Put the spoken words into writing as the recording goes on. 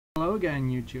Hello again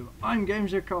YouTube, I'm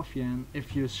Coffee, and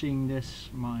if you're seeing this,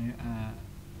 my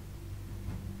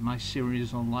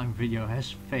Sirius Online video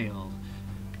has failed.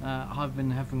 I've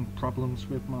been having problems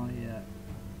with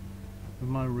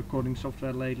my recording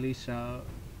software lately, so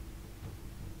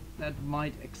that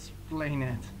might explain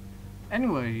it.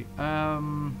 Anyway,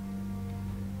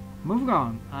 moving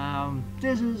on.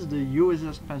 This is the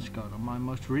USS Pensacola, my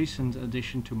most recent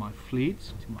addition to my fleet,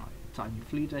 to my tiny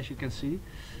fleet, as you can see.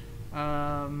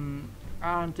 And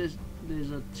this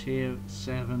is a tier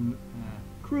 7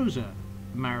 cruiser,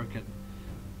 American,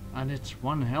 and it's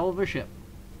one hell of a ship.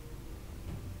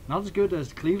 Not as good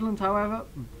as Cleveland, however,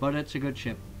 but it's a good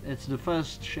ship. It's the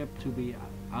first ship to be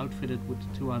outfitted with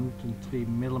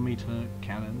 203mm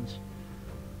cannons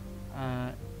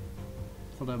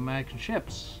for the American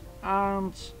ships,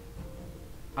 and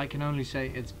I can only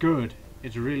say it's good.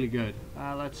 It's really good.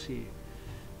 Let's see.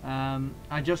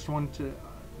 I just want to.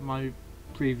 My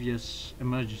previous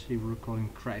emergency recording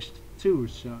crashed too,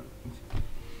 so it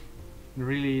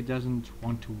really doesn't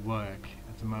want to work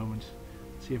at the moment.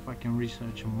 Let's see if I can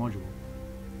research a module.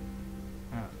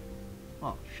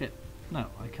 Oh shit, no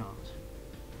I can't.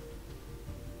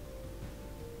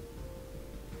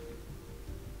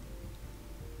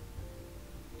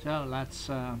 So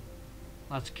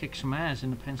let's kick some ass in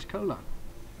the Pensacola.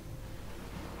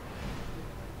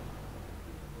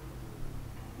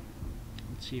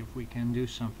 See if we can do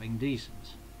something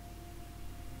decent.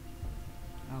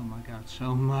 Oh my god,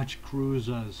 so much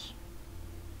cruisers.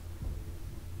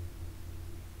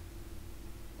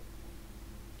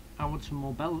 I want some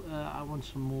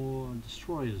more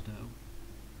destroyers though.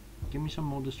 Give me some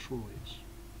more destroyers.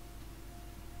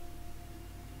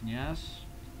 Yes?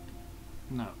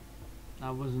 No.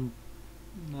 That wasn't.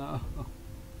 No.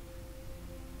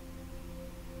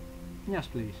 Yes,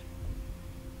 please.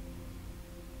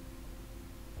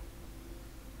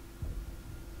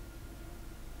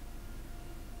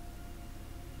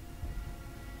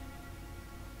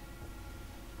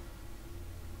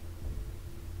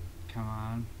 Come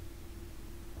on.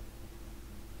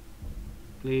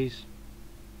 Please.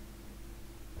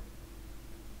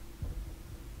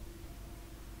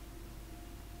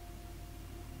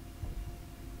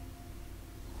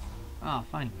 Ah,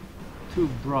 fine. 2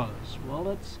 brothers.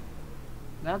 Well,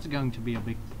 that's going to be a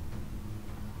big...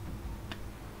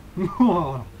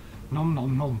 Nom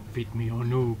nom nom, feed me your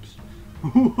noobs.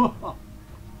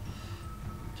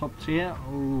 Top tier.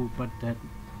 Oh, but that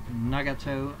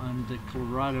Nagato and the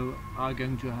Colorado are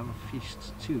going to have a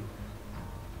feast too.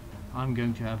 I'm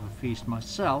going to have a feast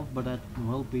myself, but that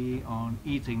will be on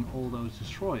eating all those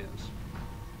destroyers.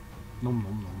 Nom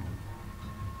nom nom nom.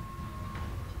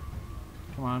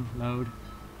 Come on, load.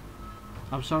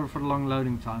 I'm sorry for the long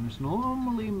loading times.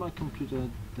 Normally my computer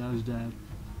does that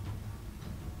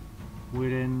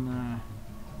within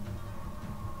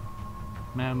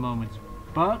mere moments,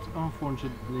 but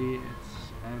unfortunately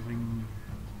it's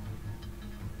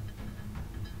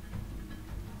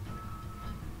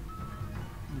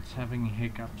having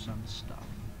hiccups and stuff.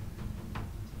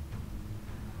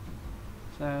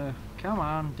 So come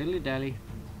on, dilly dally.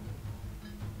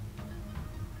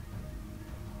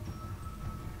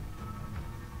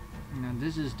 Now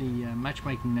this is the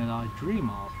matchmaking that I dream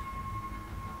of.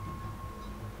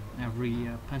 Every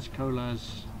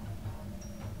Pensacola's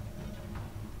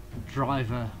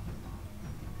driver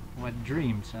wet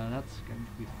dream, so that's going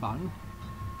to be fun.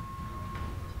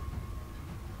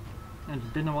 And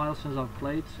it's been a while since I've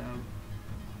played, so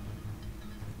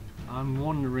I'm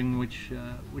wondering which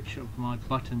of my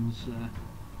buttons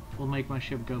will make my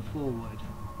ship go forward.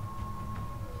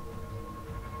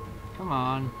 Come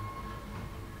on.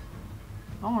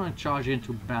 I want to charge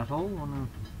into battle, I want to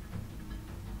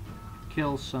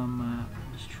kill some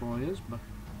destroyers, but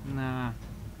nah.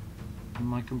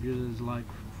 My computer is like,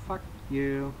 fuck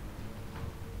you.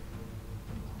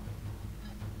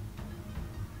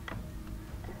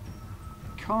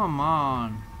 Come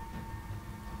on.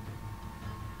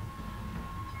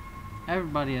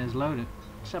 Everybody has loaded,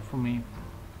 except for me.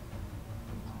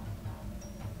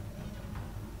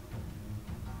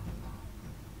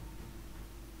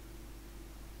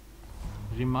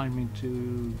 Remind me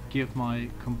to give my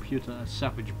computer a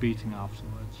savage beating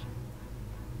afterwards.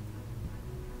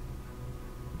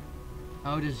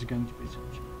 Oh, this is going to be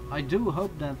such. I do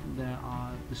hope that there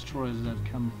are destroyers that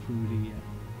come through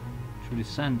the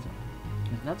center.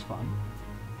 That's fun.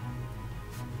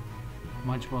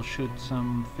 Might as well shoot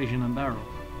some fish in a barrel.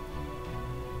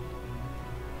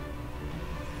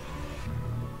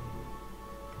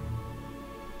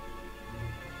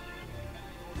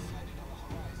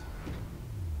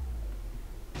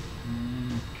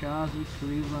 Kazi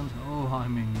Cleveland. Oh,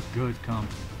 I'm in good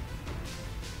company.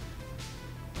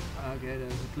 Okay,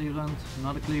 there's a Cleveland,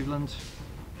 another Cleveland.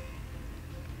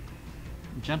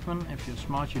 Gentlemen, if you're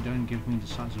smart, you don't give me the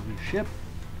size of your ship.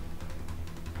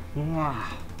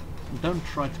 Don't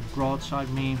try to broadside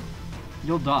me.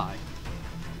 You'll die.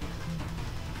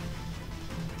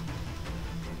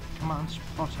 Come on,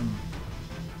 spot him.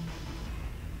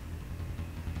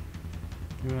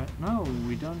 No,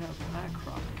 we don't have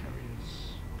aircraft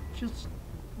carriers. Just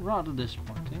rather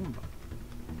disappointing, but...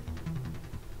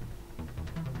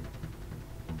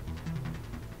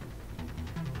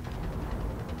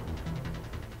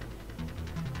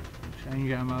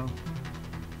 Change ammo.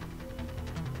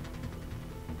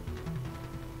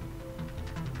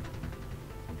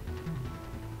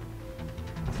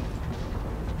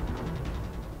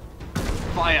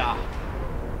 Fire!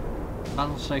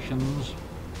 Battle stations.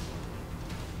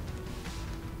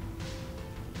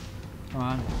 Come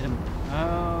on, Tim.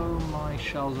 Oh, my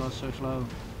shells are so slow.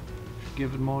 Should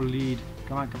give it more lead.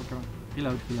 Come on, come on, come on.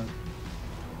 Reload, reload.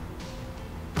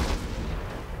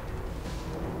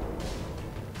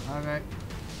 Okay.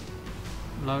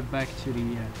 Load back to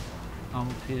the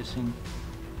armor piercing.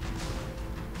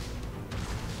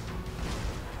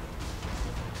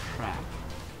 Crap.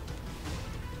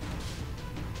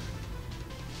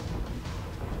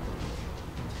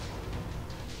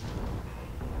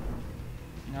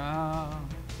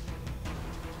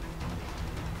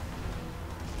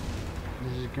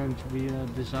 This is going to be a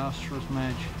disastrous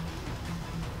match.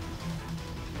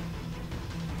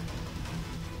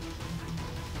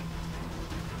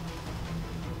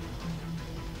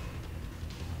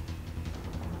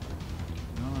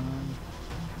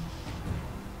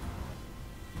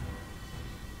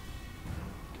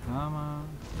 Come on.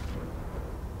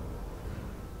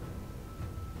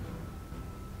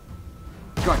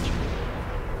 Gotcha.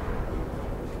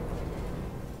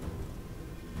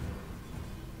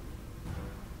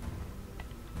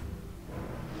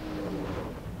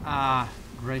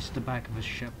 Grazed the back of his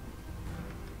ship.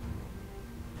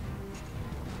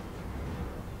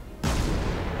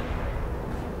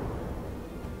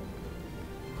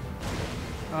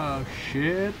 Oh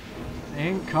shit.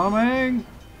 Incoming!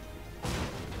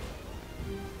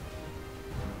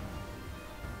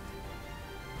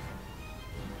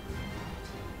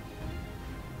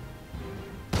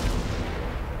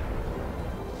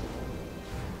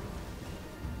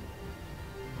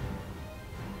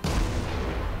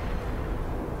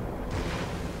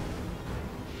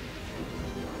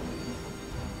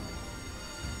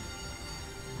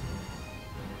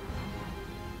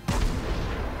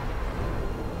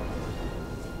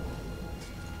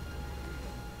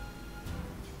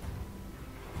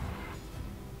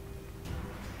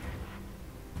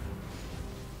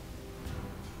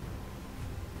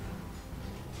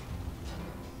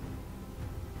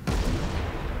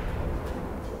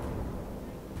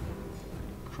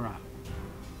 Crap.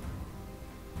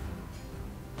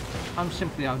 I'm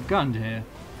simply outgunned here.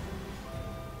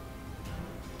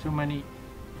 Too many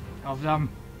of them.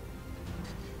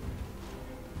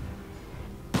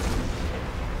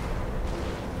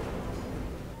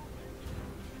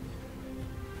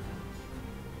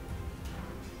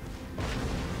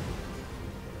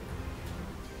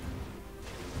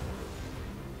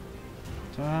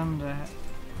 Turn the...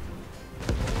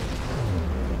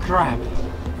 Crap!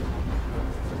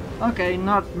 Okay,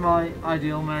 not my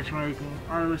ideal matchmaking.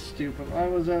 I was stupid. I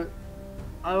was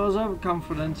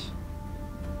overconfident.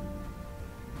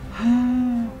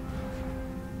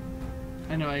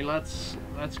 Anyway, let's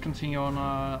continue on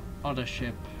our other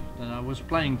ship that I was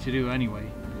planning to do anyway.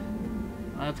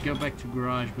 Let's go back to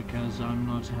garage because I'm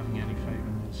not having any faith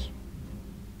in this.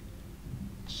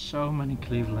 So many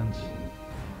Clevelands.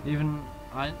 Even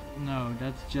no,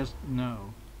 that's just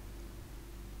no.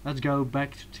 Let's go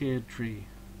back to tier 3.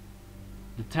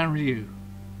 The Tenryu.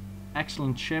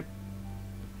 Excellent ship.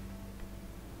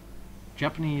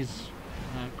 Japanese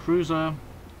cruiser,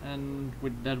 and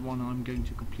with that one I'm going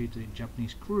to complete the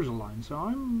Japanese cruiser line. So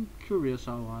I'm curious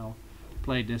how I'll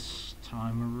play this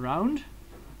time around.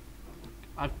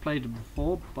 I've played it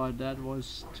before, but that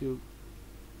was to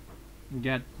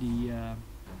get the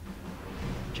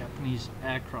Japanese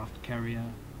aircraft carrier.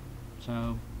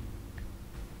 So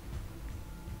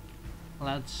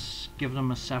let's give them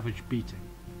a savage beating.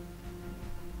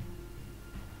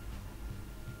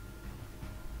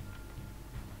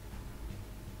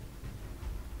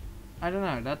 I don't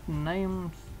know, that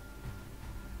name...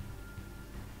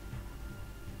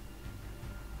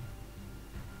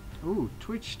 Ooh,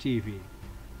 Twitch TV.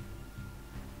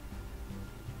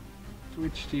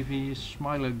 Twitch TV,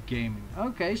 Smiler Gaming.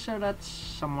 Okay, so that's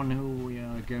someone who we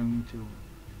are going to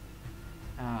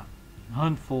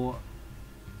hunt for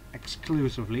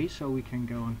exclusively, so we can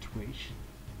go on Twitch.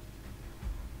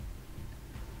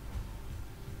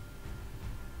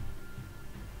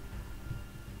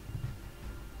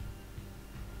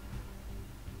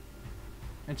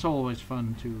 It's always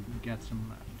fun to get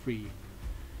some free,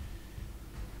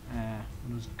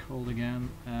 what is it called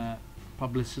again,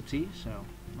 publicity, so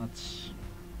let's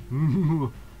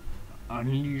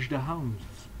unleash the hounds.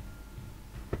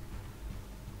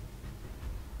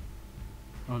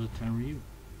 Oh, the Tenryu.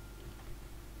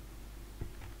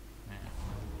 Yeah,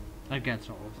 that gets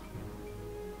old.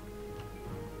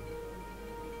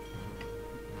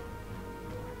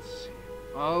 Let's see.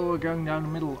 Oh, we're going down the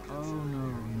middle. Oh no,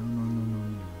 no, no, no,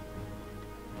 no,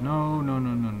 no. No, no,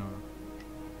 no, no, no.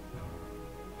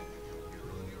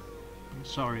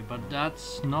 Sorry, but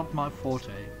that's not my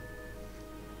forte.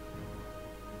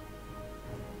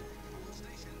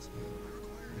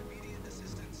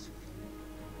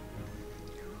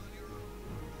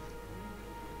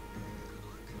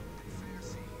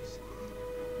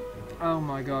 Oh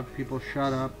my god, people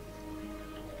shut up.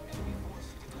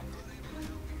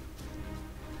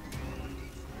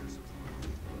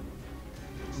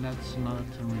 That's not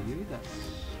a review, that's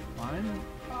fine.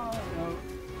 Oh no.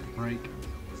 Break.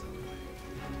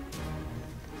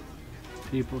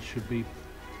 People should be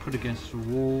put against the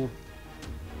wall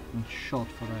and shot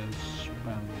for those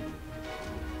spam.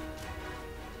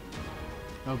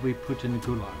 They'll be put in the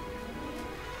gulag.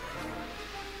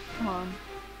 Come on.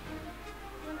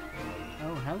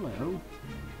 Oh, hello.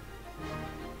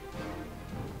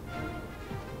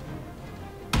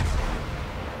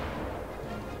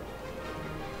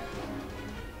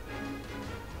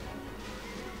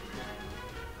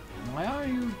 Why are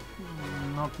you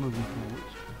not moving forward?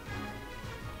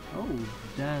 Oh,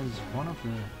 there's one of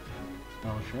the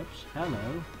Warships.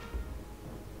 Hello.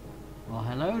 Well,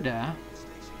 hello there.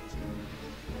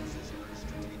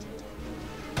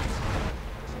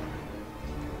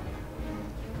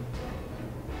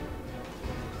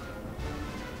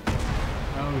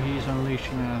 Oh, he's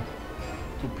unleashing a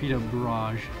torpedo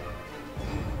barrage.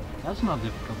 That's not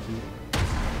difficult to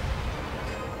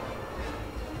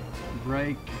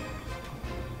break.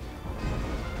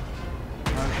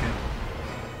 Oh shit.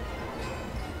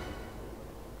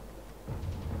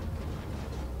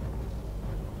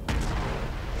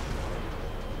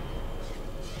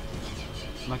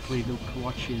 Luckily the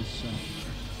Kawachi is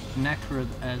knackered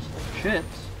as shit,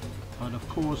 but of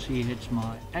course he hits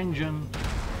my engine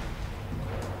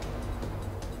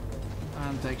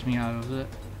and takes me out of the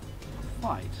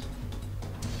fight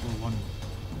for one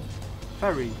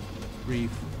very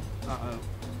brief. Uh-oh.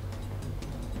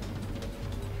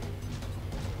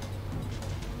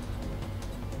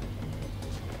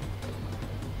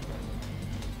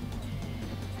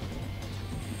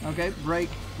 Okay, break,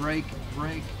 break,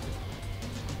 break.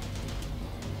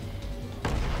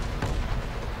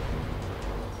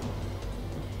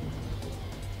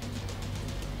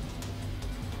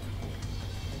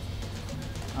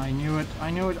 I knew it,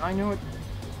 I knew it, I knew it.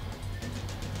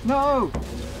 No!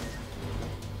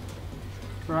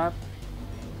 Crap.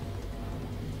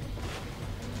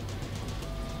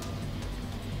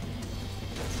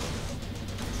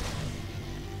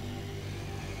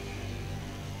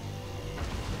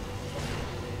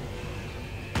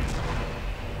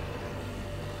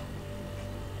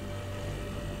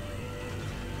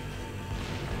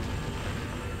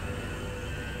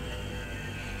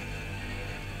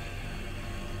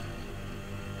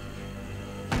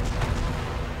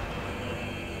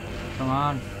 Come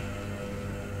on.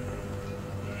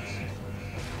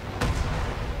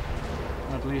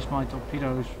 At least my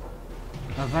torpedoes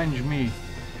avenge me.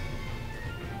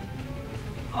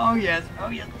 Oh yes, oh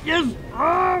yes, yes!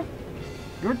 Oh!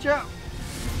 Good job!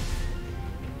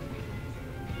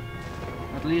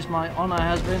 At least my honor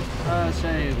has been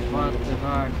saved. What the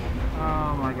fuck?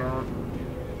 Oh my god.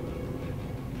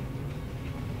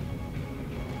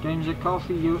 Game's a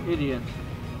coffee, you idiot.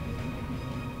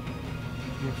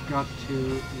 You've got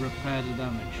to repair the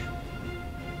damage.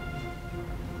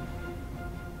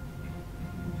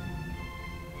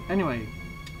 Anyway,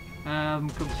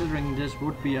 considering this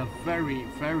would be a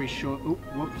very short,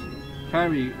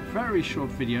 very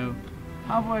short video,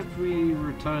 how about we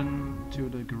return to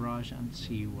the garage and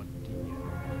see what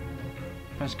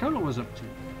the Pascola was up to?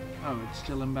 Oh, it's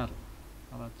still in battle.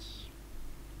 Well, that's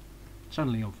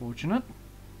certainly unfortunate.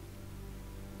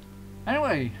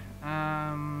 Anyway,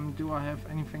 do I have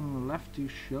anything left to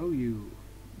show you?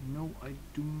 No, I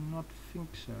do not think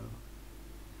so.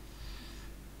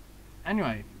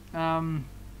 Anyway,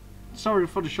 Sorry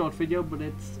for the short video, but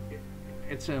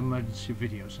it's an emergency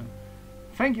video. So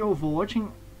thank you all for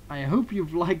watching. I hope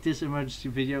you've liked this emergency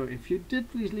video. If you did,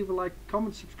 please leave a like,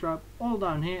 comment, subscribe, all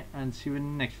down here, and see you in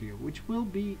the next video, which will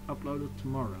be uploaded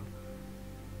tomorrow.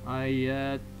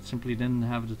 I simply didn't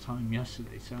have the time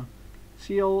yesterday, so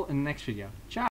see you all in the next video. Ciao!